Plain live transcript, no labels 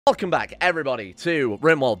Welcome back, everybody, to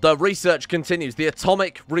Rimworld. The research continues. The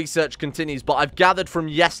atomic research continues, but I've gathered from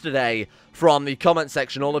yesterday, from the comment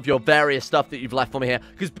section, all of your various stuff that you've left for me here.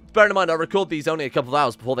 Because, bear in mind, I record these only a couple of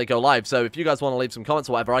hours before they go live, so if you guys want to leave some comments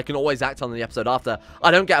or whatever, I can always act on the episode after. I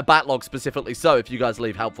don't get a backlog specifically, so if you guys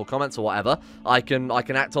leave helpful comments or whatever, I can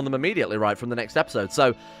act on them immediately, right, from the next episode.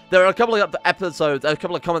 So, there are a couple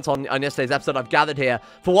of comments on yesterday's episode I've gathered here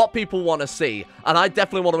for what people want to see, and I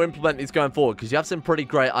definitely want to implement these going forward, because you have some pretty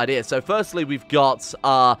great ideas. So firstly, we've got,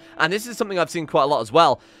 and this is something I've seen quite a lot as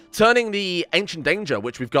well, turning the Ancient Danger,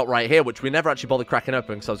 which we've got right here, which we never actually bothered cracking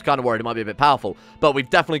open, because I was kind of worried it might be a bit powerful, but we've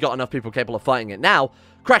definitely got enough people capable of fighting it now.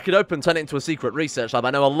 Crack it open, turn it into a secret research lab.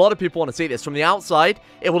 I know a lot of people want to see this. From the outside,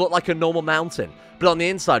 it will look like a normal mountain, but on the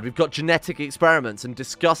inside, we've got genetic experiments and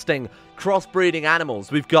disgusting crossbreeding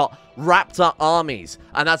animals. We've got raptor armies,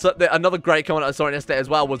 and that's another great comment I saw yesterday as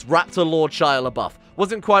well, was Raptor Lord Shia LaBeouf.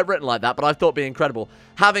 Wasn't quite written like that, but I thought it'd be incredible.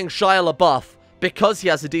 Having Shia LaBeouf, because he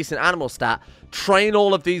has a decent animal stat, train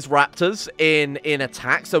all of these raptors in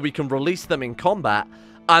attack so we can release them in combat,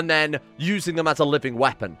 and then using them as a living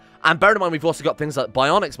weapon. And bear in mind, we've also got things like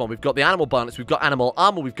bionics mod. We've got the animal bionics, we've got animal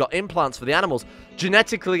armor, we've got implants for the animals.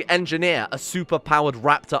 Genetically engineer a super-powered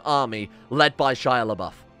raptor army led by Shia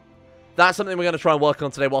LaBeouf. That's something we're going to try and work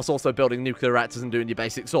on today, whilst also building nuclear reactors and doing your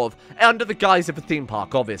basic sort of, under the guise of a theme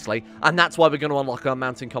park, obviously. And that's why we're going to unlock our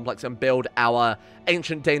mountain complex and build our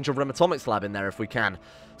Ancient Danger Rim Atomics lab in there if we can.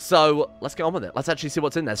 So, let's get on with it. Let's actually see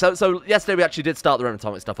what's in there. So yesterday we actually did start the Rim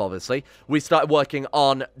Atomic stuff, obviously. We started working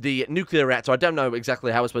on the nuclear reactor. I don't know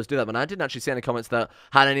exactly how we're supposed to do that, but I didn't actually see any comments that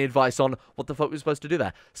had any advice on what the fuck we were supposed to do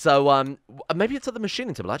there. So, maybe it's at the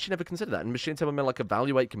machining table. I actually never considered that. And machining table, I mean, like,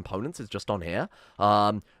 evaluate components is just on here.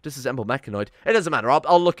 Disassemble mechanoid. It doesn't matter.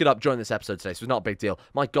 I'll look it up during this episode today, so it's not a big deal.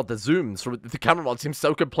 My god, the zooms from the camera mod seem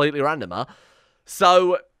so completely random, huh?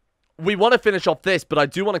 So, we want to finish off this, but I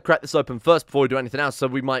do want to crack this open first before we do anything else, so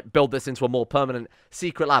we might build this into a more permanent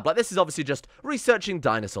secret lab. Like, this is obviously just researching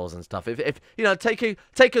dinosaurs and stuff. If you know, take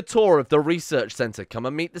a tour of the research center, come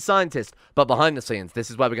and meet the scientists. But behind the scenes, this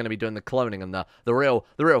is where we're going to be doing the cloning and the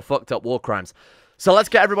real fucked up war crimes. So let's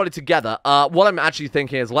get everybody together. What I'm actually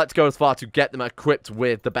thinking is let's go as far to get them equipped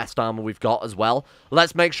with the best armor we've got as well.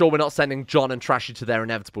 Let's make sure we're not sending John and Trashy to their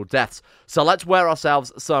inevitable deaths. So let's wear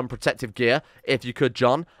ourselves some protective gear, if you could,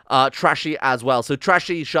 John. Trashy as well. So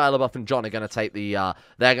Trashy, Shia LaBeouf, and John are going to take the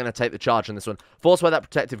they're going to take the charge on this one. Force wear that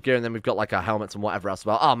protective gear, and then we've got like our helmets and whatever else.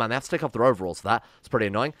 Oh man, they have to take off their overalls for that. It's pretty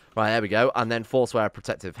annoying. Right, there we go. And then force wear a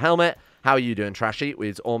protective helmet. How are you doing, Trashy?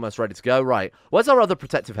 We're almost ready to go. Right, where's our other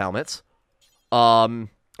protective helmets? Oh,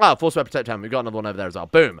 force wear protective helmet. We've got another one over there as well.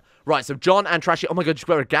 Boom. Right, so John and Trashy. Oh my god, you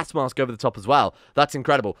wear a gas mask over the top as well. That's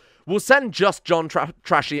incredible. We'll send just John,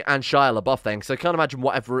 Trashy, and Shia LaBeouf then, because I can't imagine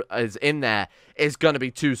whatever is in there is going to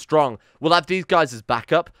be too strong. We'll have these guys as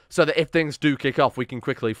backup, so that if things do kick off, we can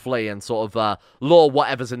quickly flee and sort of lure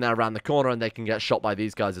whatever's in there around the corner, and they can get shot by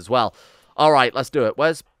these guys as well. Alright, let's do it.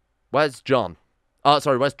 Where's John? Oh,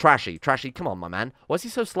 sorry, where's Trashy? Trashy, come on, my man. Why is he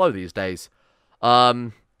so slow these days?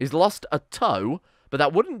 He's lost a toe. But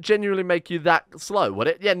that wouldn't genuinely make you that slow, would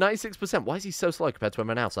it? Yeah, 96%. Why is he so slow compared to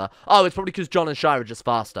everyone else, huh? Oh, it's probably because John and Shia are just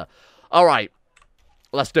faster. All right.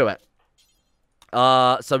 Let's do it.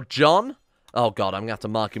 So John. Oh, God. I'm going to have to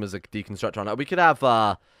mark him as a deconstructor on it. We could have...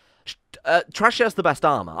 Trashy has the best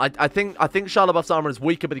armor. I think Shia LaBeouf's armor is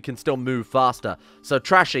weaker, but he can still move faster. So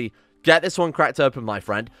Trashy, get this one cracked open, my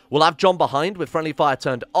friend. We'll have John behind with friendly fire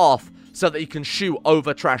turned off so that he can shoot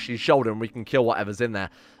over Trashy's shoulder and we can kill whatever's in there.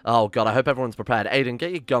 Oh, God, I hope everyone's prepared. Aiden, get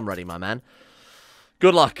your gun ready, my man.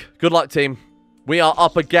 Good luck. Good luck, team. We are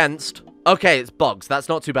up against... Okay, it's bugs. That's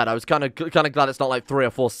not too bad. I was kind of glad it's not like 3 or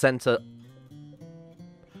 4 center...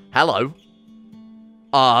 Hello?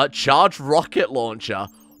 Charged rocket launcher.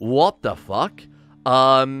 What the fuck?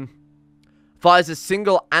 Fires a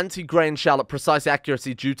single anti-grain shell at precise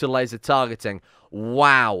accuracy due to laser targeting.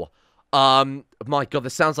 Wow. My god,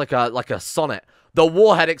 this sounds like a sonnet. The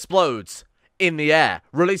warhead explodes in the air,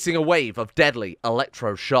 releasing a wave of deadly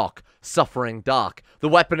electroshock. Suffering dark. The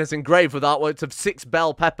weapon is engraved with artworks of 6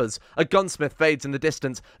 bell peppers. A gunsmith fades in the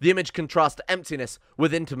distance. The image contrasts emptiness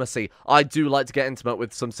with intimacy. I do like to get intimate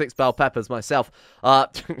with some 6 bell peppers myself.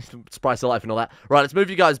 Spice of life and all that. Right, let's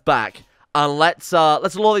move you guys back. And let's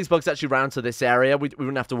lure these bugs actually round to this area. We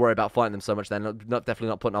wouldn't have to worry about fighting them so much then. Definitely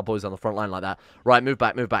not putting our boys on the front line like that. Right, move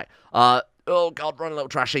back, move back. Oh god, run a little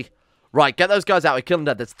Trashy. Right, get those guys out. We kill them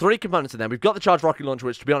dead. There's 3 components in there. We've got the charged rocket launcher,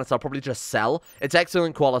 which, to be honest, I'll probably just sell. It's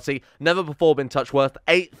excellent quality. Never before been touched. Worth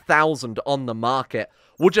 8,000 on the market.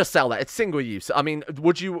 We'll just sell that. It's single use. I mean,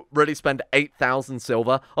 would you really spend 8,000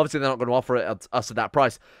 silver? Obviously, they're not going to offer it at us at that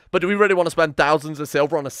price. But do we really want to spend thousands of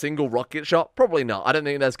silver on a single rocket shot? Probably not. I don't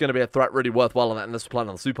think there's going to be a threat really worthwhile on that unless we're playing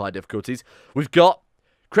on super high difficulties. We've got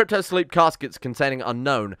crypto sleep caskets containing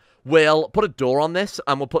unknown. We'll put a door on this,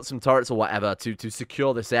 and we'll put some turrets or whatever to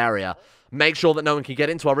secure this area. Make sure that no one can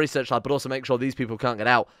get into our research lab, but also make sure these people can't get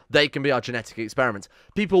out. They can be our genetic experiments.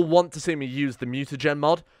 People want to see me use the mutagen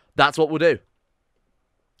mod. That's what we'll do.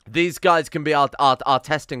 These guys can be our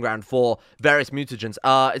testing ground for various mutagens.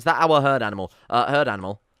 Is that our herd animal? Herd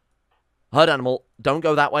animal. Herd animal, don't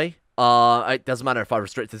go that way. It doesn't matter if I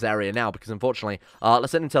restrict this area now, because unfortunately,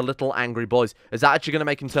 let's send him to little angry boys. Is that actually going to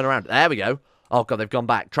make him turn around? There we go. Oh, God, they've gone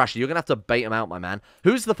back. Trashy, you're going to have to bait them out, my man.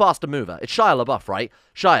 Who's the faster mover? It's Shia LaBeouf, right?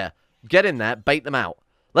 Shia, get in there, bait them out.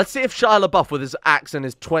 Let's see if Shia LaBeouf with his axe and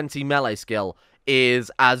his 20 melee skill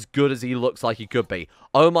is as good as he looks like he could be.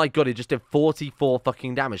 Oh my God, he just did 44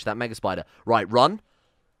 fucking damage to that Mega Spider. Right, run.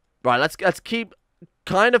 Right, let's keep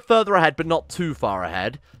kind of further ahead, but not too far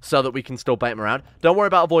ahead, so that we can still bait him around. Don't worry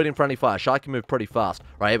about avoiding friendly fire. Shia can move pretty fast.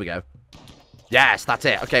 Right, here we go. Yes, that's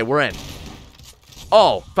it. Okay, we're in.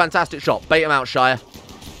 Oh, fantastic shot. Bait him out, Shia.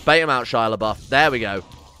 Bait him out, Shia LaBeouf. There we go.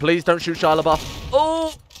 Please don't shoot Shia LaBeouf.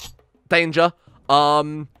 Oh, danger.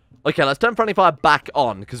 Okay, let's turn friendly fire back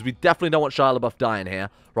on, because we definitely don't want Shia LaBeouf dying here.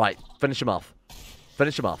 Right, finish him off.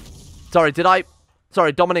 Finish him off. Sorry,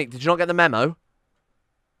 Sorry, Dominique, did you not get the memo?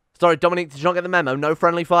 Sorry, Dominique, did you not get the memo? No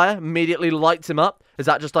friendly fire? Immediately lights him up? Is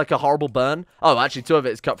that just like a horrible burn? Oh, actually, 2 of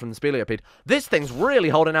it is cut from the speleopede. This thing's really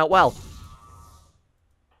holding out well.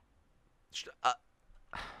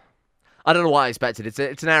 I don't know what I expected.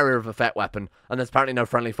 It's an area of effect weapon, and there's apparently no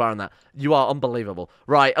friendly fire on that. You are unbelievable.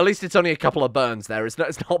 Right, at least it's only a couple of burns there. It's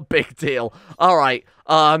not a big deal. All right,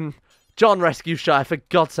 John rescue Shia. For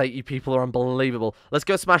God's sake, you people are unbelievable. Let's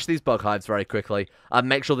go smash these bug hives very quickly and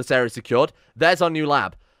make sure this area is secured. There's our new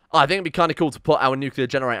lab. I think it'd be kind of cool to put our nuclear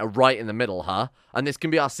generator right in the middle, huh? And this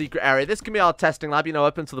can be our secret area. This can be our testing lab, you know,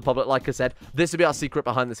 open to the public, like I said. This will be our secret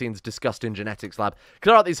behind-the-scenes disgusting genetics lab.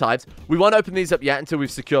 Clear out these hives. We won't open these up yet until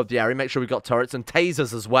we've secured the area. Make sure we've got turrets and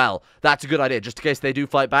tasers as well. That's a good idea. Just in case they do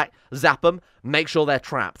fight back, zap them. Make sure they're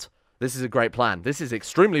trapped. This is a great plan. This is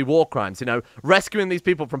extremely war crimes, you know. Rescuing these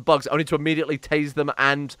people from bugs only to immediately tase them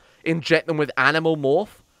and inject them with animal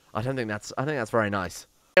morph. I think that's very nice.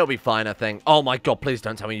 It'll be fine, I think. Oh my God, please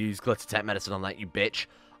don't tell me you use glitter tech medicine on that, you bitch.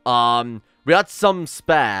 We had some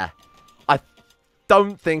spare. I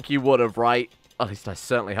don't think you would have, right? At least I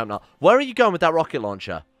certainly hope not. Where are you going with that rocket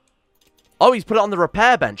launcher? Oh, he's put it on the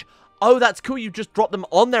repair bench. Oh, that's cool. You just drop them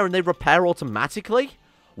on there and they repair automatically?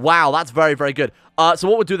 Wow, that's very, very good. So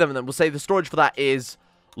what we'll do then, we'll say the storage for that is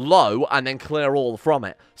low and then clear all from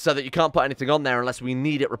it so that you can't put anything on there unless we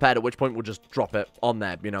need it repaired, at which point we'll just drop it on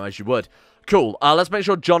there, you know, as you would. Cool. Let's make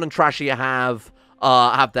sure John and Trashy have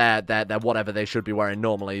their whatever they should be wearing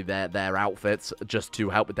normally, their outfits, just to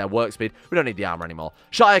help with their work speed. We don't need the armor anymore.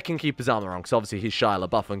 Shia can keep his armor on, because obviously he's Shia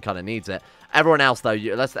LaBeouf and kind of needs it. Everyone else, though,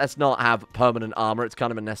 let's not have permanent armor. It's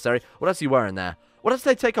kind of unnecessary. What else are you wearing there? What else did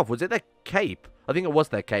they take off? Was it their cape? I think it was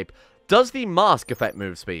their cape. Does the mask affect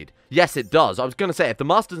move speed? Yes, it does. I was going to say, if the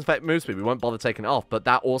mask doesn't affect move speed, we won't bother taking it off, but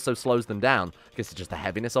that also slows them down. I guess it's just the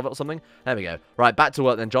heaviness of it or something. There we go. Right, back to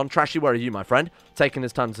work then, John. Trashy, where are you, my friend? Taking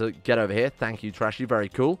his time to get over here. Thank you, Trashy. Very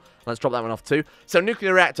cool. Let's drop that one off too. So,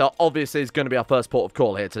 nuclear reactor, obviously, is going to be our first port of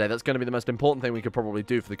call here today. That's going to be the most important thing we could probably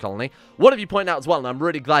do for the colony. One of you pointed out as well, and I'm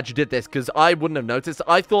really glad you did this, because I wouldn't have noticed.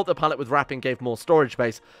 I thought the pallet with wrapping gave more storage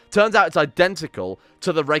space. Turns out it's identical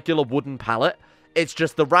to the regular wooden pallet. It's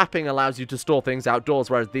just the wrapping allows you to store things outdoors,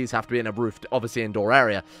 whereas these have to be in a roofed, obviously, indoor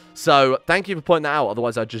area. So, thank you for pointing that out.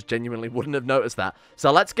 Otherwise, I just genuinely wouldn't have noticed that.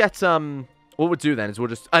 So, let's get, what we'll do then is we'll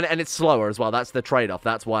just, and it's slower as well. That's the trade-off.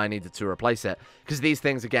 That's why I needed to replace it. Because these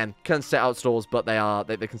things, again, can sit outdoors, but they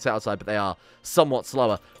can sit outside, but they are somewhat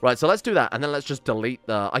slower. Right, so let's do that. And then let's just delete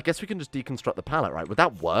I guess we can just deconstruct the pallet, right? Would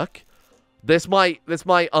that work? This might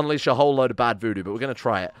unleash a whole load of bad voodoo, but we're going to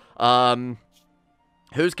try it.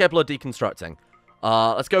 Who's capable of deconstructing?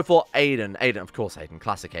 Let's go for Aiden. Aiden, of course, Aiden.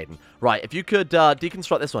 Classic Aiden. Right, if you could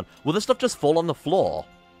deconstruct this one. Will this stuff just fall on the floor?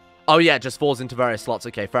 Oh, yeah, it just falls into various slots.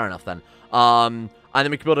 Okay, fair enough then. And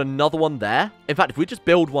then we can build another one there. In fact, if we just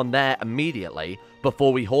build one there immediately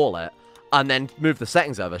before we haul it, and then move the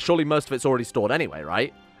settings over, surely most of it's already stored anyway,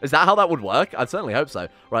 right? Is that how that would work? I'd certainly hope so.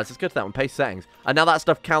 Right, so let's go to that one. Paste settings. And now that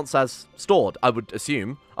stuff counts as stored, I would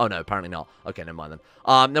assume. Oh, no, apparently not. Okay, never mind then.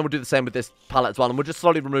 Then we'll do the same with this pallet as well. And we'll just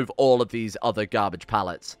slowly remove all of these other garbage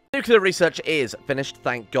pallets. Nuclear research is finished,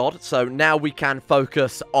 thank God. So now we can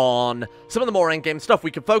focus on some of the more endgame stuff. We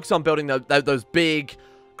can focus on building those big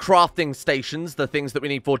crafting stations, the things that we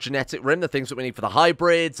need for genetic rim, the things that we need for the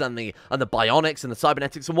hybrids and the bionics and the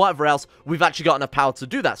cybernetics and whatever else, we've actually got enough power to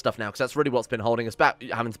do that stuff now, because that's really what's been holding us back,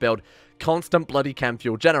 having to build constant bloody chem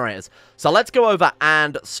fuel generators. So let's go over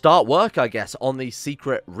and start work, I guess, on the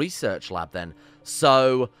secret research lab then.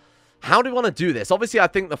 So how do we want to do this? Obviously, I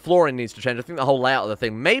think the flooring needs to change. I think the whole layout of the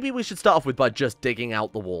thing. Maybe we should start off with by just digging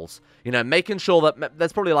out the walls. You know, making sure that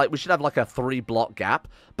there's probably like, we should have like a 3-block gap.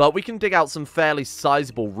 But we can dig out some fairly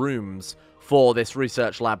sizable rooms for this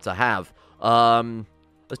research lab to have.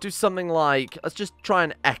 Let's do something like, let's just try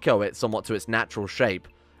and echo it somewhat to its natural shape.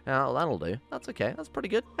 Yeah, that'll do. That's okay. That's pretty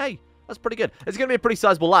good. Hey, that's pretty good. It's going to be a pretty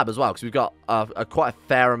sizable lab as well, because we've got quite a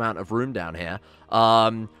fair amount of room down here.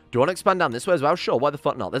 Do you want to expand down this way as well? Sure, why the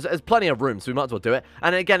fuck not? There's plenty of room, so we might as well do it.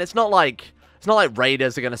 And again, it's not like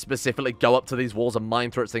raiders are going to specifically go up to these walls and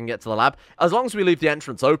mine through it so they can get to the lab. As long as we leave the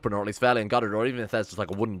entrance open, or at least fairly unguarded, or even if there's just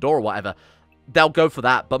like a wooden door or whatever, they'll go for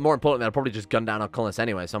that. But more importantly, they'll probably just gun down our colonists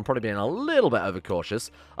anyway, so I'm probably being a little bit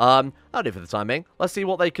overcautious. That'll do for the time being. Let's see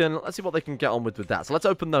what they can get on with that. So let's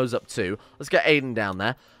open those up too. Let's get Aiden down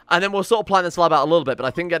there. And then we'll sort of plan this lab out a little bit, but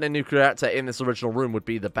I think getting a nuclear reactor in this original room would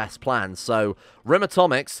be the best plan. So, Rim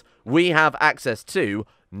Atomics, we have access to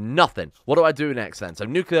nothing. What do I do next then? So,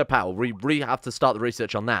 nuclear power, we have to start the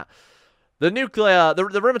research on that. The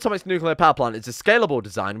Rim Atomics nuclear power plant is a scalable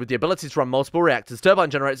design with the ability to run multiple reactors, turbine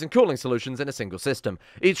generators, and cooling solutions in a single system.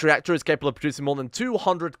 Each reactor is capable of producing more than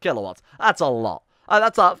 200 kilowatts. That's a lot.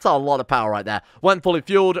 That's a lot of power right there. When fully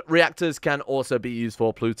fueled, reactors can also be used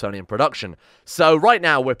for plutonium production. So right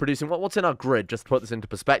now we're producing, what's in our grid, just to put this into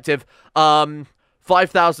perspective,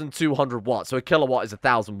 5,200 watts. So a kilowatt is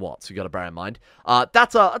 1,000 watts, you got to bear in mind.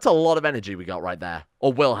 That's a lot of energy we got right there,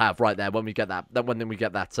 or will have right there when we get that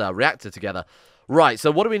reactor together. Right, so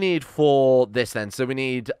what do we need for this then? So we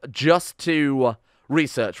need just to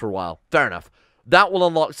research for a while. Fair enough. That will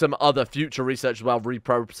unlock some other future research as well,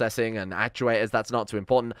 reprocessing and actuators, that's not too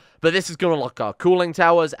important. But this is going to unlock our cooling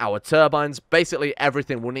towers, our turbines, basically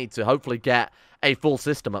everything we'll need to hopefully get a full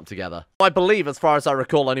system up together. I believe, as far as I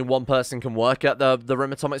recall, only one person can work at the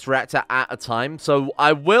Rim Atomics reactor at a time. So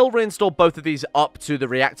I will reinstall both of these up to the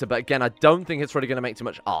reactor, but again, I don't think it's really going to make too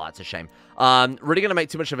much... Oh, that's a shame. Really going to make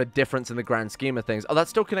too much of a difference in the grand scheme of things. Oh, that's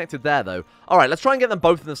still connected there, though. All right, let's try and get them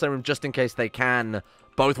both in the same room just in case they can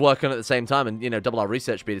both work on at the same time and, you know, double our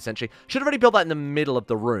research speed, essentially. Should have already built that in the middle of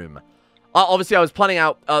the room. Obviously, I was planning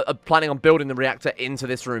on building the reactor into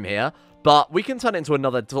this room here, but we can turn it into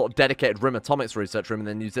another sort of dedicated Rim Atomics research room and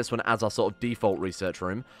then use this one as our sort of default research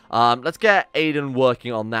room. Let's get Aiden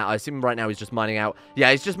working on that. I assume right now he's just mining out...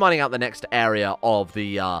 Yeah, he's just mining out the next area of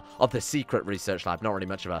the secret research lab. Not really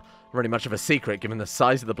much of a secret, given the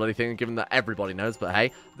size of the bloody thing and given that everybody knows, but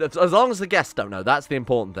hey, as long as the guests don't know, that's the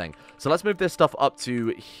important thing. So let's move this stuff up to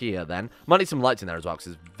here then. Might need some lights in there as well,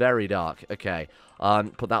 because it's very dark. Okay,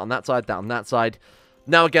 put that on that side, that on that side.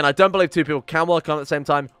 Now again, I don't believe two people can work on at the same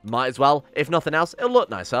time. Might as well. If nothing else, it'll look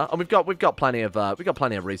nicer. And we've got plenty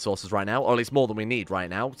of resources right now, or at least more than we need right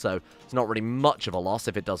now. So it's not really much of a loss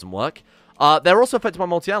if it doesn't work. They're also affected by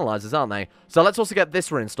multi-analyzers, aren't they? So let's also get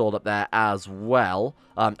this reinstalled up there as well.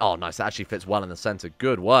 Oh, nice. That actually fits well in the center.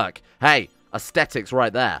 Good work. Hey, aesthetics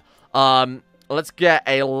right there. Let's get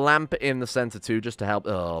a lamp in the center too, just to help...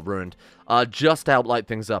 Oh, ruined. Just to help light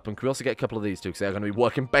things up. And can we also get a couple of these too, because they're going to be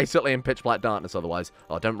working basically in pitch black darkness otherwise.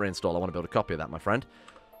 Oh, don't reinstall. I want to build a copy of that, my friend.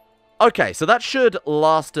 Okay, so that should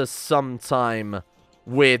last us some time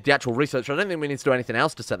with the actual research. I don't think we need to do anything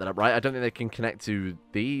else to set that up, right? I don't think they can connect to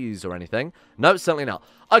these or anything. No, certainly not.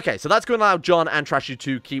 Okay, so that's going to allow John and Trashy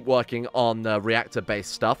to keep working on the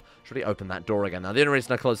reactor-based stuff. Should we open that door again? Now, the only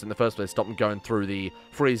reason I closed it in the first place stopped them going through the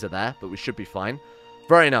freezer there, but we should be fine.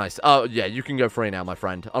 Very nice. Oh, yeah, you can go free now, my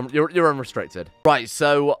friend. You're unrestricted. Right,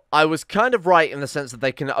 so I was kind of right in the sense that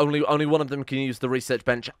they can only one of them can use the research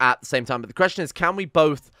bench at the same time. But the question is, can we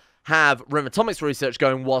both have Rim Atomics research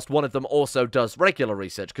going whilst one of them also does regular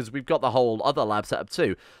research? Because we've got the whole other lab set up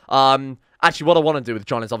too. Actually, what I want to do with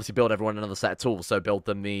John is obviously build everyone another set of tools. So build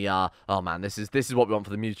them the... oh, man, this is what we want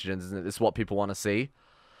for the mutagens, isn't it? This is what people want to see.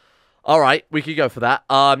 All right, we could go for that.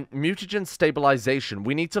 Mutagen stabilization.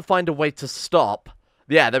 We need to find a way to stop...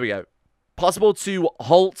 Yeah, there we go. Possible to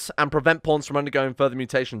halt and prevent pawns from undergoing further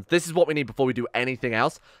mutations. This is what we need before we do anything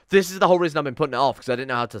else. This is the whole reason I've been putting it off, because I didn't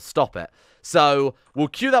know how to stop it. So, we'll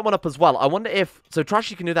queue that one up as well. I wonder if... So,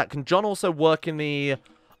 Trashy can do that. Can John also work in the...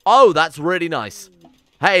 Oh, that's really nice.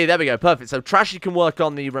 Hey, there we go. Perfect. So, Trashy can work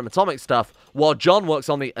on the Rim Atomic stuff, while John works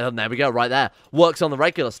on the... there we go, right there. Works on the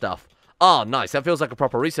regular stuff. Oh, nice. That feels like a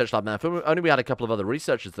proper research lab now. If only we had a couple of other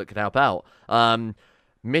researchers that could help out.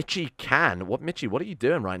 Mitchie can. Mitchie, what are you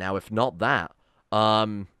doing right now if not that?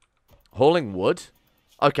 Hauling wood?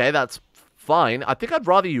 Okay, that's fine. I think I'd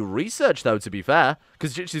rather you research, though, to be fair,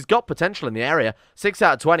 because she's got potential in the area. 6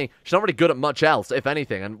 out of 20. She's not really good at much else, if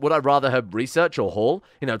anything. And would I rather her research or haul?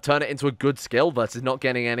 You know, turn it into a good skill versus not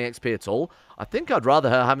getting any XP at all? I think I'd rather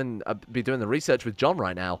her be doing the research with John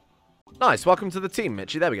right now. Nice, welcome to the team,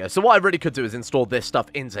 Mitchie. There we go. So what I really could do is install this stuff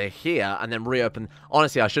into here and then reopen.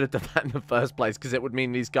 Honestly, I should have done that in the first place because it would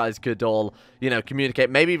mean these guys could all, you know, communicate,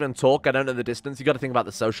 maybe even talk. I don't know the distance. You got to think about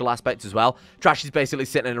the social aspect as well. Trashy's basically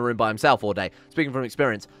sitting in a room by himself all day. Speaking from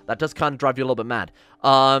experience, that does kind of drive you a little bit mad.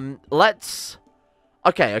 Let's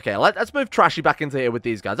move Trashy back into here with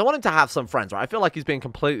these guys. I want him to have some friends, right? I feel like he's being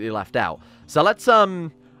completely left out. So let's, I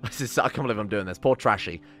can't believe I'm doing this. Poor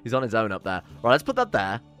Trashy. He's on his own up there. Right, let's put that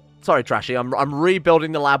there. Sorry, Trashy. I'm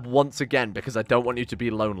rebuilding the lab once again because I don't want you to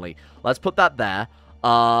be lonely. Let's put that there.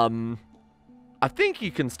 I think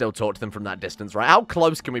you can still talk to them from that distance, right? How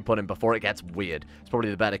close can we put him before it gets weird? It's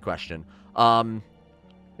probably the better question.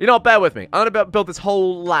 You know what? Bear with me. I'm going to build this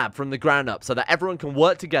whole lab from the ground up so that everyone can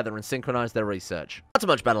work together and synchronize their research. That's a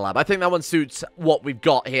much better lab. I think that one suits what we've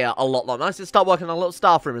got here a lot nicer. Start working on a little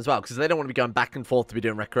staff room as well because they don't want to be going back and forth to be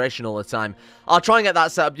doing recreation all the time. I'll try and get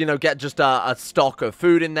that set up, you know, get just a stock of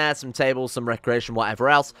food in there, some tables, some recreation, whatever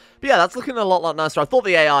else. But yeah, that's looking a lot nicer. I thought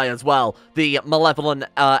the AI as well, the malevolent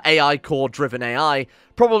AI core-driven AI,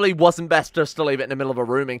 probably wasn't best just to leave it in the middle of a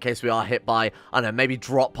room in case we are hit by, I don't know, maybe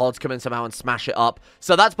drop pods come in somehow and smash it up.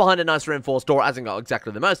 So that's behind a nice reinforced door. It hasn't got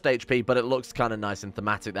exactly the most HP, but it looks kind of nice and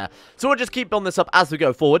thematic there. So we'll just keep building this up as we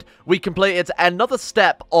go forward. We completed another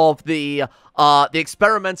step of the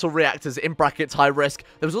experimental reactors, in brackets, high risk.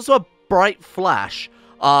 There was also a bright flash,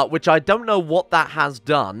 which I don't know what that has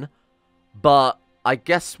done, but I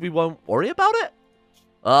guess we won't worry about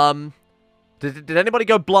it. Did anybody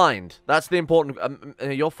go blind? That's the important...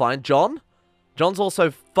 you're fine. John? John's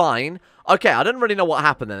also fine. Okay, I didn't really know what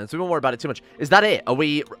happened then, so we won't worry about it too much. Is that it? Are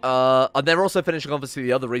we... and they're also finishing, obviously,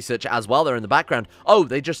 the other research as well. They're in the background. Oh,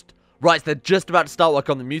 they just... Right, they're just about to start work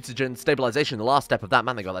on the mutagen stabilization, the last step of that.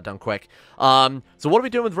 Man, they got that done quick. So what are we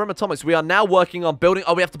doing with Rim Atomics? We are now working on building...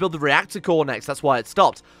 Oh, we have to build the reactor core next. That's why it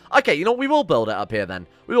stopped. Okay, you know what? We will build it up here then.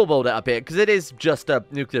 We will build it up here, because it is just a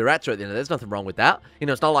nuclear reactor at the end of it. There's nothing wrong with that. You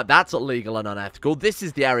know, it's not like that's illegal and unethical. This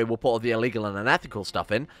is the area we'll put all the illegal and unethical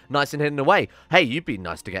stuff in. Nice and hidden away. Hey, you'd be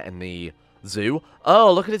nice to get in the zoo.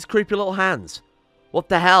 Oh, look at his creepy little hands. What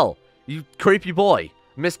the hell? You creepy boy.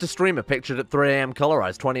 Mr. Streamer pictured at 3 AM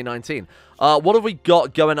colorized 2019. What have we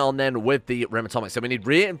got going on then with the Rim Atomics? So we need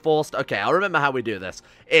reinforced... Okay, I remember how we do this.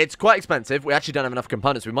 It's quite expensive. We actually don't have enough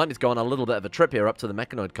components. We might need to go on a little bit of a trip here up to the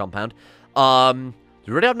Mechanoid compound.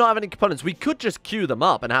 We really not have any components. We could just queue them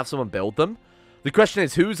up and have someone build them. The question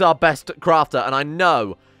is, who's our best crafter? And I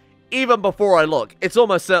know, even before I look, it's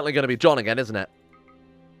almost certainly going to be John again, isn't it?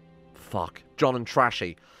 Fuck. John and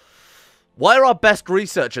Trashy. Why are our best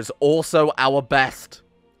researchers also our best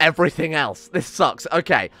everything else? This sucks.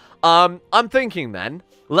 Okay. I'm thinking then,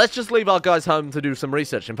 let's just leave our guys home to do some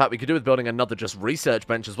research. In fact, we could do with building another just research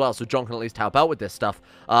bench as well, so John can at least help out with this stuff.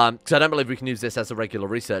 Because I don't believe we can use this as a regular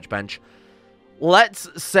research bench. Let's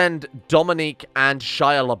send Dominique and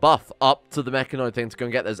Shia LaBeouf up to the Mechanoid thing to go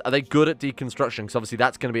and get those. Are they good at deconstruction? Because obviously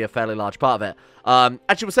that's going to be a fairly large part of it.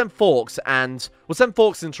 Actually, we'll send Forks and... We'll send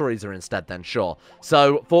Forks and Teresa instead then, sure.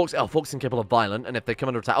 So, Forks... Oh, Forks is capable of violent, and if they come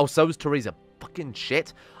under attack... Oh, so is Teresa. Fucking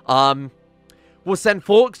shit. We'll send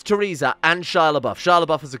Forks, Teresa, and Shia LaBeouf. Shia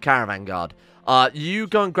LaBeouf is a caravan guard. You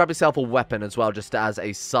go and grab yourself a weapon as well, just as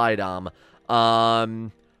a sidearm.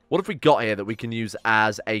 What have we got here that we can use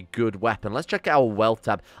as a good weapon? Let's check our wealth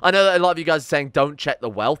tab. I know that a lot of you guys are saying don't check the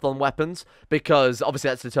wealth on weapons because obviously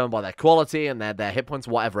that's determined by their quality and their hit points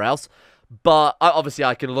and whatever else. But obviously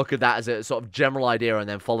I can look at that as a sort of general idea and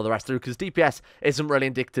then follow the rest through because DPS isn't really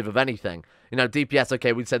indicative of anything. You know, DPS,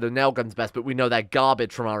 okay, we'd say the nail gun's best, but we know they're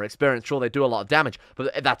garbage from our experience. Sure, they do a lot of damage,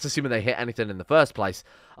 but that's assuming they hit anything in the first place.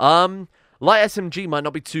 Light SMG might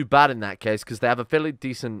not be too bad in that case because they have a fairly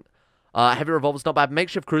decent... heavy revolver's not bad.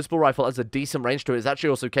 Makeshift crucible rifle has a decent range to it. It's actually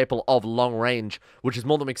also capable of long range, which is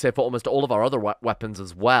more than we can say for almost all of our other weapons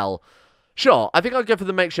as well. Sure, I think I'll go for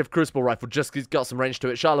the makeshift crucible rifle just because it's got some range to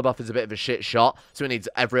it. Shia LaBeouf is a bit of a shit shot, so it needs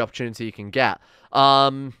every opportunity you can get.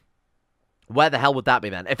 Where the hell would that be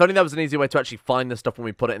then? If only there was an easy way to actually find the stuff when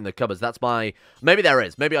we put it in the cupboards. That's my... Maybe there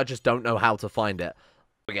is. Maybe I just don't know how to find it.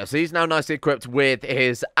 There we go. So he's now nicely equipped with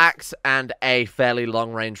his axe and a fairly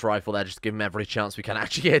long-range rifle there. Just to give him every chance we can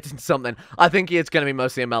actually hit into something. I think he is going to be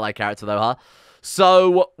mostly a melee character though, huh?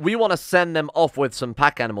 So we want to send them off with some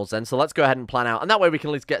pack animals then. So let's go ahead and plan out. And that way we can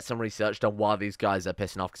at least get some research done while these guys are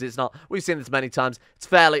pissing off. Because it's not, we've seen this many times. It's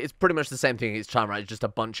pretty much the same thing each time, right? It's just a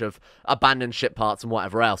bunch of abandoned ship parts and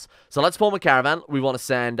whatever else. So let's form a caravan. We want to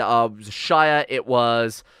send Shire. It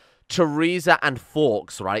was Teresa and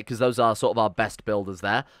Forks, right? Because those are sort of our best builders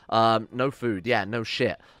there. No food. Yeah, no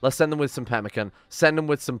shit. Let's send them with some pemmican. Send them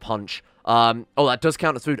with some punch. Oh, that does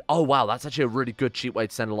count as food. Oh, wow. That's actually a really good, cheap way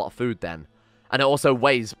to send a lot of food then. And it also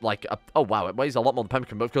weighs like, oh wow, it weighs a lot more than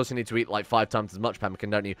pemmican, but of course you need to eat like 5 times as much pemmican,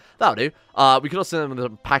 don't you? That'll do. We could also send them with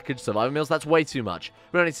a packaged survival meals. That's way too much.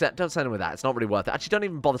 We don't need to don't send them with that. It's not really worth it. Actually, don't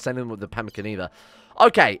even bother sending them with the pemmican either.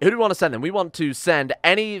 Okay, who do we want to send them? We want to send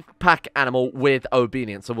any pack animal with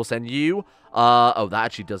obedience. So we'll send you. Oh, that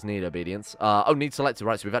actually does need obedience. Oh, need selected.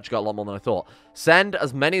 Right, so we've actually got a lot more than I thought. Send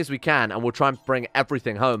as many as we can, and we'll try and bring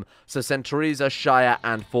everything home. So send Teresa, Shire,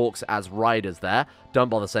 and Forks as riders there. Don't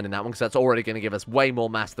bother sending that one, because that's already going to give us way more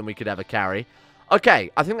mass than we could ever carry. Okay,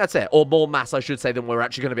 I think that's it. Or more mass, I should say, than we're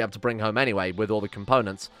actually going to be able to bring home anyway, with all the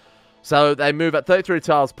components. So they move at 33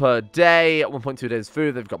 tiles per day, 1.2 days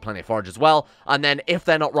food. They've got plenty of forage as well. And then if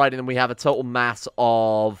they're not riding, then we have a total mass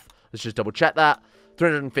of, let's just double check that,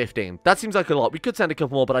 315. That seems like a lot. We could send a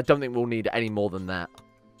couple more, but I don't think we'll need any more than that.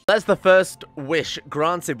 That's the first wish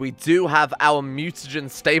granted. We do have our mutagen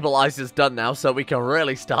stabilizers done now, so we can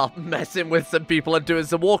really start messing with some people and doing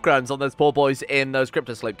some war crimes on those poor boys in those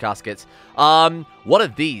cryptosleep caskets. What are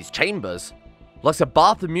these? Chambers? Looks a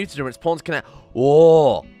bath of mutagen, its pawns connect.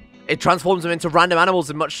 Whoa! It transforms them into random animals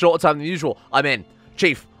in much shorter time than usual. I'm in.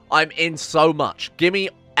 Chief, I'm in so much. Give me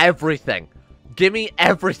everything. Give me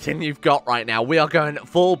everything you've got right now. We are going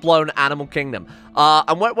full-blown Animal Kingdom.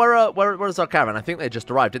 And where is our caravan? I think they just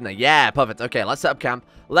arrived, didn't they? Yeah, perfect. Okay, let's set up camp.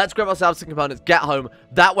 Let's grab ourselves some components, get home.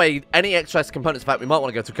 That way, any excess components, in fact, we might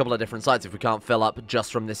want to go to a couple of different sites if we can't fill up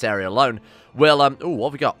just from this area alone. We'll, ooh, what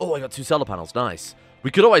have we got? Oh, I got 2 solar panels. Nice. We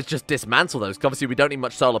could always just dismantle those, because obviously we don't need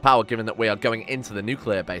much solar power, given that we are going into the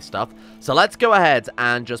nuclear-based stuff. So let's go ahead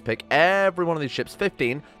and just pick every one of these ships.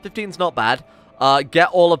 15. 15's not bad. Get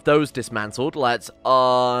all of those dismantled. Let's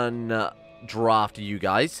undraft you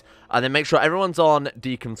guys. And then make sure everyone's on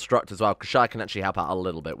deconstruct as well, because Shai can actually help out a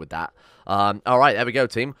little bit with that. Alright, there we go,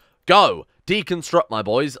 team. Go! Deconstruct, my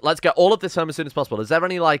boys. Let's get all of this home as soon as possible. Is there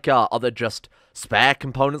any, like, other just spare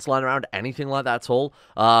components lying around? Anything like that at all?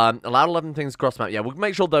 Allow 11 things across the map. Yeah, we'll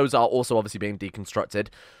make sure those are also obviously being deconstructed.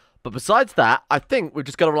 But besides that, I think we've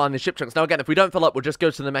just got to rely on the ship chunks. Now, again, if we don't fill up, we'll just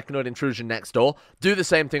go to the mechanoid intrusion next door. Do the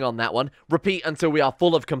same thing on that one. Repeat until we are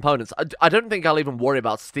full of components. I don't think I'll even worry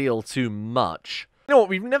about steel too much. You know what?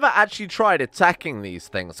 We've never actually tried attacking these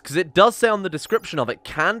things, because it does say on the description of it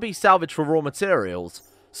can be salvaged for raw materials.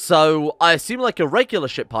 So, I assume like a regular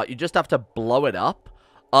ship part, you just have to blow it up.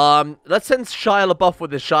 Let's send Shia LaBeouf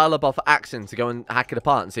with his Shia LaBeouf accent to go and hack it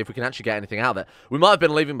apart and see if we can actually get anything out of it. We might have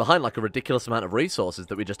been leaving behind like a ridiculous amount of resources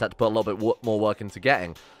that we just had to put a little bit more work into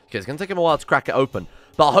getting. Okay, it's going to take him a while to crack it open.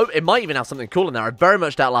 But I hope it might even have something cool in there. I very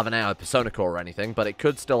much doubt it'll have an AI persona core or anything, but it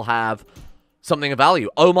could still have something of value.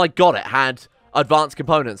 Oh my god, it had advanced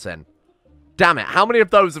components in. Damn it, how many of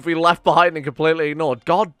those have we left behind and completely ignored?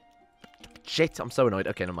 God shit, I'm so annoyed.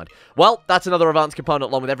 Okay, never mind. Well, that's another advanced component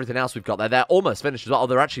along with everything else we've got there. They're almost finished as well. Oh,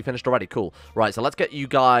 they're actually finished already. Cool. Right, so let's get you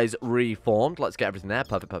guys reformed. Let's get everything there.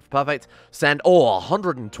 Perfect, perfect, perfect. Send,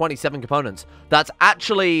 127 components. That's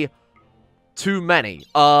actually too many.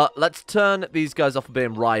 Let's turn these guys off of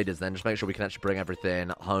being riders then. Just make sure we can actually bring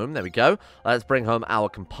everything home. There we go. Let's bring home our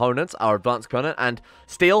components, our advanced component. And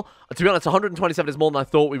steel, to be honest, 127 is more than I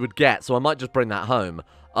thought we would get, so I might just bring that home.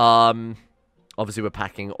 Obviously, we're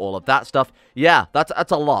packing all of that stuff. Yeah, that's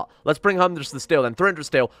a lot. Let's bring home just the steel then. 300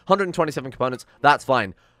 steel, 127 components. That's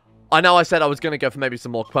fine. I know I said I was going to go for maybe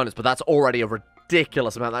some more components, but that's already a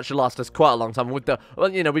ridiculous amount. That should last us quite a long time. With the, well,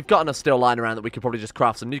 you know, we've got enough steel lying around that we could probably just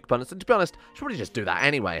craft some new components. And to be honest, should probably just do that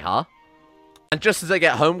anyway, huh? And just as I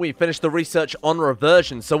get home, we finish the research on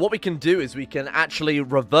reversion. So what we can do is we can actually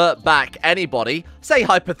revert back anybody. Say,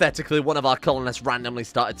 hypothetically, one of our colonists randomly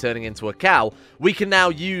started turning into a cow. We can now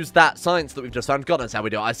use that science that we've just found. God knows how we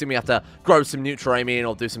do it. I assume we have to grow some Nutramine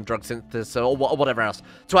or do some drug synthesis or whatever else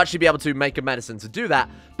to actually be able to make a medicine to do that.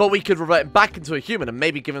 But we could revert him back into a human and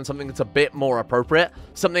maybe give him something that's a bit more appropriate.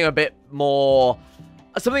 Something a bit more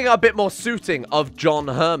suiting of John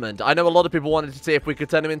Hermond. I know a lot of people wanted to see if we could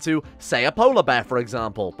turn him into, say, a polar bear, for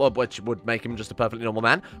example, which would make him just a perfectly normal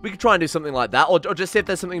man. We could try and do something like that, or just see if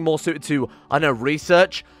there's something more suited to, I don't know,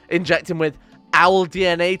 research, inject him with owl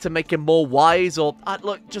DNA to make him more wise, or,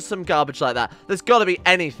 look, just some garbage like that. There's got to be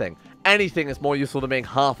anything. Anything that's more useful than being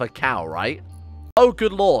half a cow, right? Oh,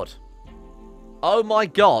 good lord. Oh, my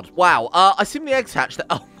god. Wow. I assume the eggs hatched.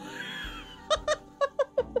 Oh.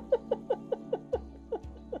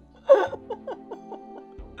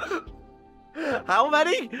 How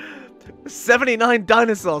many? 79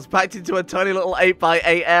 dinosaurs packed into a tiny little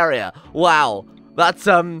 8x8 area. Wow. That's,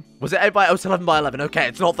 was it 8x8? Oh, it's 11x11. Okay,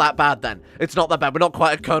 it's not that bad then. It's not that bad. We're not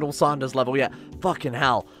quite at Colonel Sanders level yet. Fucking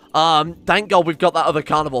hell. Thank God we've got that other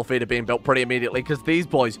carnivore feeder being built pretty immediately, because these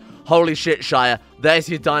boys, holy shit, Shire, there's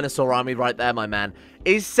your dinosaur army right there, my man.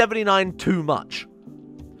 Is 79 too much?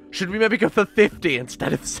 Should we maybe go for 50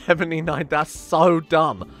 instead of 79? That's so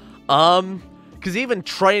dumb. Because even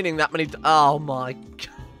training that many... Oh, my...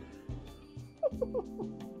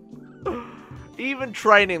 Even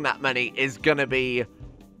training that many is gonna be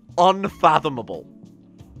unfathomable.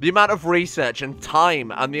 The amount of research and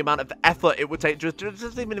time and the amount of effort it would take to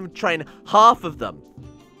just even train half of them.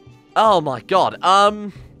 Oh my god.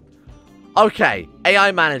 Okay,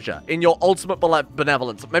 AI manager, in your ultimate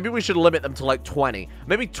benevolence, maybe we should limit them to like 20.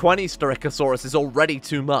 Maybe 20 Styracosaurus is already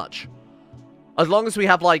too much. As long as we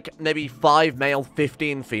have like maybe 5 male,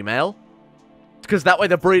 15 female. Because that way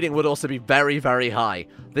the breeding would also be very, very high.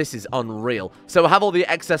 This is unreal. So we'll have all the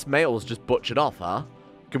excess males just butchered off, huh?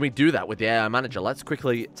 Can we do that with the AI manager? Let's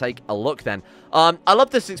quickly take a look then. I love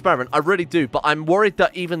this experiment, I really do, but I'm worried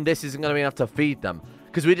that even this isn't going to be enough to feed them.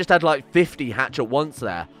 Because we just had like 50 hatch at once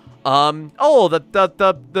there. Oh,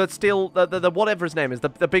 the steel, the whatever his name is, the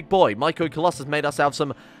big boy, Myco Colossus made us have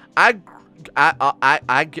some Agarylux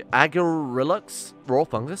raw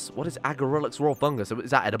fungus. What is Agarylux raw fungus? Is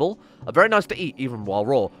that edible? Very nice to eat even while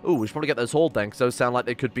raw. Ooh, we should probably get those hauled then, because those sound like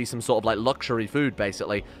they could be some sort of like luxury food,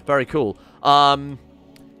 basically. Very cool.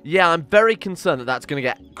 Yeah, I'm very concerned that that's going to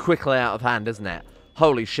get quickly out of hand, isn't it?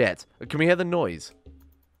 Holy shit. Can we hear the noise?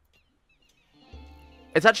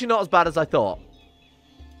 It's actually not as bad as I thought.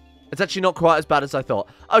 It's actually not quite as bad as I thought.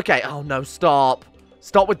 Okay, oh no, stop.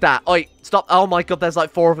 Stop with that. Oi, stop. Oh my god, there's like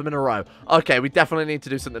 4 of them in a row. Okay, we definitely need to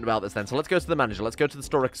do something about this then. So let's go to the manager. Let's go to the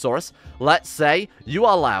Styracosaurus. Let's say you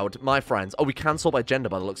are allowed, my friends. Oh, we can sort by gender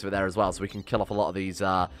by the looks of it there as well, so we can kill off a lot of these,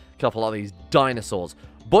 dinosaurs.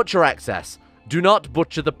 Butcher excess. Do not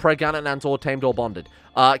butcher the pregnant or tamed or bonded.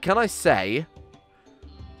 Can I say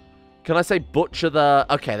butcher the...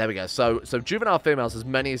 Okay, there we go. So juvenile females, as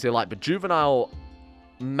many as you like, but juvenile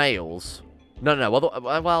males... No.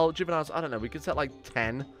 Well, juveniles, I don't know. We could set like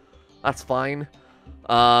 10. That's fine.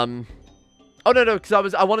 Oh, no,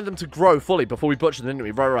 because I wanted them to grow fully before we butcher them, didn't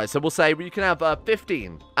we? Right. So we'll say you can have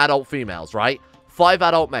 15 adult females, right? 5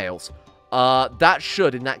 adult males. That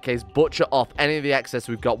should, in that case, butcher off any of the excess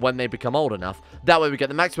we've got when they become old enough. That way we get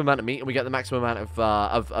the maximum amount of meat and we get the maximum amount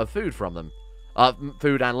of food from them.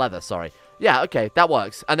 Food and leather, sorry. Yeah, okay, that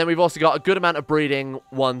works. And then we've also got a good amount of breeding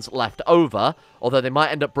ones left over, although they might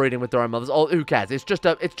end up breeding with their own mothers. Oh, who cares? It's just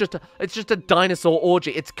a dinosaur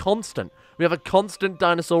orgy. It's constant. We have a constant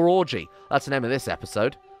dinosaur orgy. That's the name of this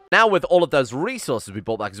episode. Now, with all of those resources we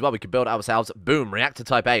bought back as well, we can build ourselves, boom, reactor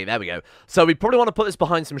type A. There we go. So we probably want to put this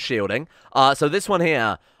behind some shielding. So this one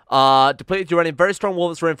here, depleted uranium, very strong wall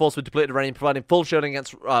that's reinforced with depleted uranium, providing full shielding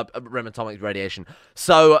against rim atomic radiation.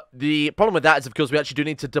 So the problem with that is, of course, we actually do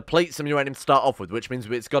need to deplete some uranium to start off with, which means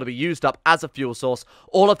it's got to be used up as a fuel source.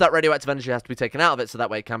 All of that radioactive energy has to be taken out of it, so that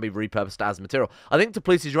way it can be repurposed as material. I think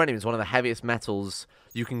depleted uranium is one of the heaviest metals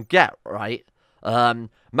you can get, right?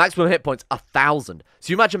 Maximum hit points 1,000. So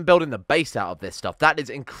you imagine building the base out of this stuff. That is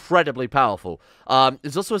incredibly powerful.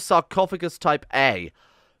 There's also a sarcophagus type A.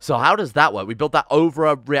 So how does that work? We built that over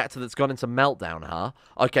a reactor that's gone into meltdown, huh?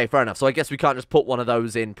 Okay, fair enough. So I guess we can't just put one of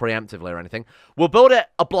those in preemptively or anything. We'll build it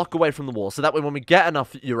a block away from the wall, so that way when we get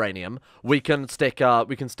enough uranium, we can stick a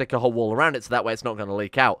whole wall around it, so that way it's not going to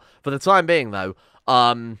leak out. For the time being, though,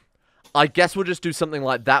 I guess we'll just do something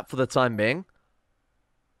like that for the time being.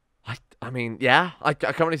 I mean, yeah, I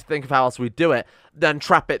can't really think of how else we'd do it. Then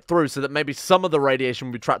trap it through so that maybe some of the radiation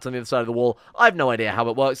will be trapped on the other side of the wall. I have no idea how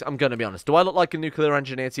it works. I'm going to be honest. Do I look like a nuclear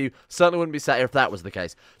engineer to you? Certainly wouldn't be sat here if that was the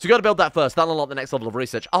case. So you've got to build that first. That'll unlock the next level of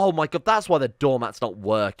research. Oh my god, that's why the doormat's not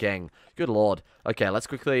working. Good lord. Okay, let's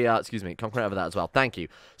quickly, excuse me, concrete over that as well. Thank you.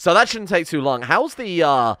 So that shouldn't take too long. How's the,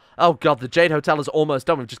 oh god, the Jade Hotel is almost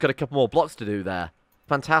done. We've just got a couple more blocks to do there.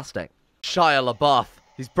 Fantastic. Shia LaBeouf.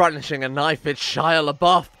 He's brandishing a knife. It's Shia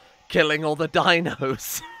LaBeouf. Killing all the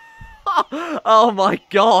dinos. Oh my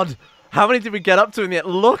god. How many did we get up to in the end?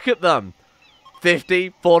 Look at them.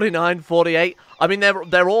 50, 49, 48. I mean,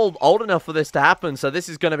 they're all old enough for this to happen, so this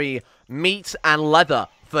is going to be meat and leather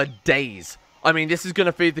for days. I mean, this is going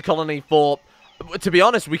to feed the colony for... To be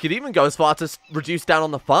honest, we could even go as far to reduce down on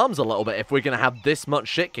the farms a little bit if we're going to have this much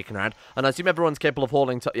shit kicking around. And I assume everyone's capable of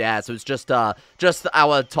hauling... Yeah, so it's just our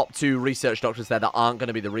top 2 research doctors there that aren't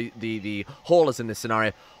going to be the haulers in this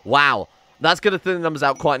scenario. Wow. That's going to thin the numbers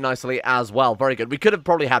out quite nicely as well. Very good. We could have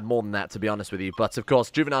probably had more than that, to be honest with you. But, of course,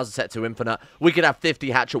 juveniles are set to infinite. We could have 50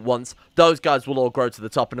 hatch at once. Those guys will all grow to the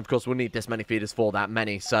top. And, of course, we'll need this many feeders for that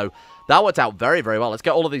many. So, that worked out very, very well. Let's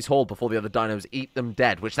get all of these hauled before the other dinos eat them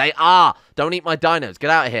dead. Which they are. Don't eat my dinos. Get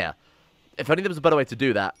out of here. If only there was a better way to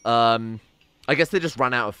do that. I guess they just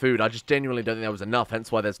ran out of food. I just genuinely don't think there was enough.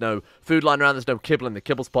 Hence why there's no food lying around. There's no kibble in the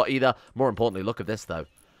kibble spot either. More importantly, look at this, though.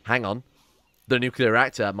 Hang on. The nuclear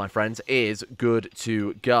reactor, my friends, is good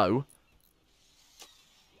to go.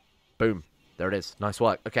 Boom. There it is. Nice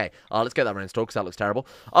work. Okay, let's get that reinstalled because that looks terrible.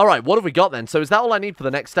 All right, what have we got then? So is that all I need for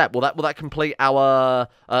the next step? Will that complete our...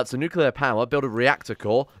 so nuclear power, build a reactor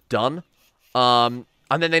core. Done. And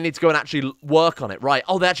then they need to go and actually work on it. Right.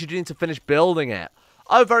 Oh, they actually do need to finish building it.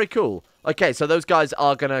 Oh, very cool. Okay, so those guys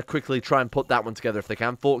are going to quickly try and put that one together if they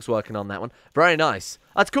can. Fork's working on that one. Very nice.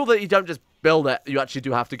 That's cool that you don't just build it. You actually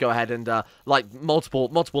do have to go ahead and, like, multiple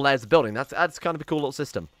layers of building. That's kind of a cool little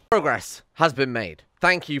system. Progress has been made.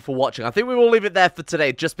 Thank you for watching. I think we will leave it there for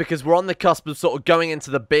today just because we're on the cusp of sort of going into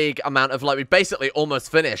the big amount of, like, we've basically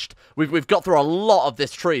almost finished. We've got through a lot of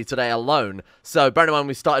this tree today alone. So, bear in mind,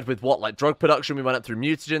 we started with, what, like, drug production. We went up through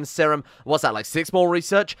mutagen, serum. What's that, like 6 more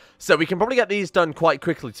research? So, we can probably get these done quite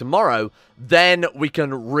quickly tomorrow. Then, we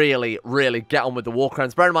can really, really get on with the war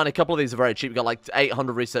crowns. Bear in mind, a couple of these are very cheap. We've got, like,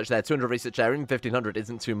 800 research there, 200 research there. Even 1,500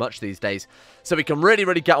 isn't too much these days. So, we can really,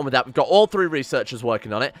 really get on with that. We've got all 3 researchers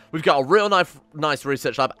working on it. We've got a real nice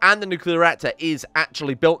research lab, and the nuclear reactor is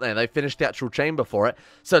actually built now. They finished the actual chamber for it.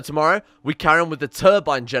 So tomorrow, we carry on with the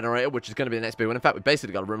turbine generator, which is going to be the next big one. In fact, we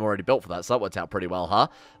basically got a room already built for that, so that worked out pretty well, huh?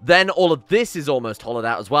 Then all of this is almost hollowed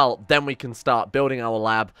out as well. Then we can start building our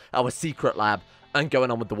lab, our secret lab, and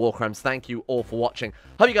going on with the war crimes. Thank you all for watching.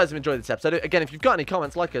 Hope you guys have enjoyed this episode. Again, if you've got any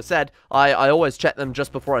comments, like I said, I always check them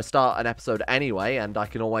just before I start an episode anyway, and I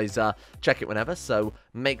can always check it whenever, so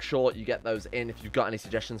make sure you get those in if you've got any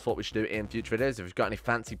suggestions for what we should do in future videos, if you've got any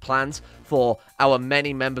fancy plans for our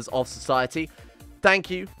many members of society. Thank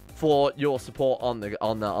you for your support on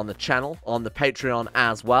the channel, on the Patreon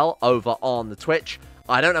as well, over on the Twitch.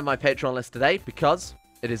 I don't have my Patreon list today because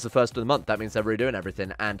it is the first of the month. That means they're redoing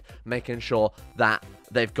everything and making sure that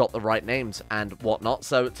they've got the right names and whatnot.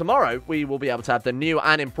 So tomorrow, we will be able to have the new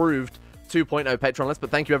and improved 2.0 Patreon list.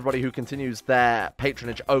 But thank you, everybody who continues their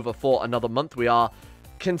patronage over for another month. We are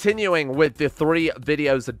continuing with the 3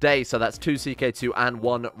 videos a day. So that's 2 CK2 and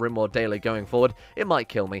 1 Rimworld Daily going forward. It might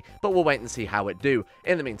kill me, but we'll wait and see how it do.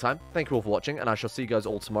 In the meantime, thank you all for watching, and I shall see you guys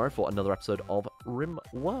all tomorrow for another episode of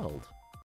Rimworld.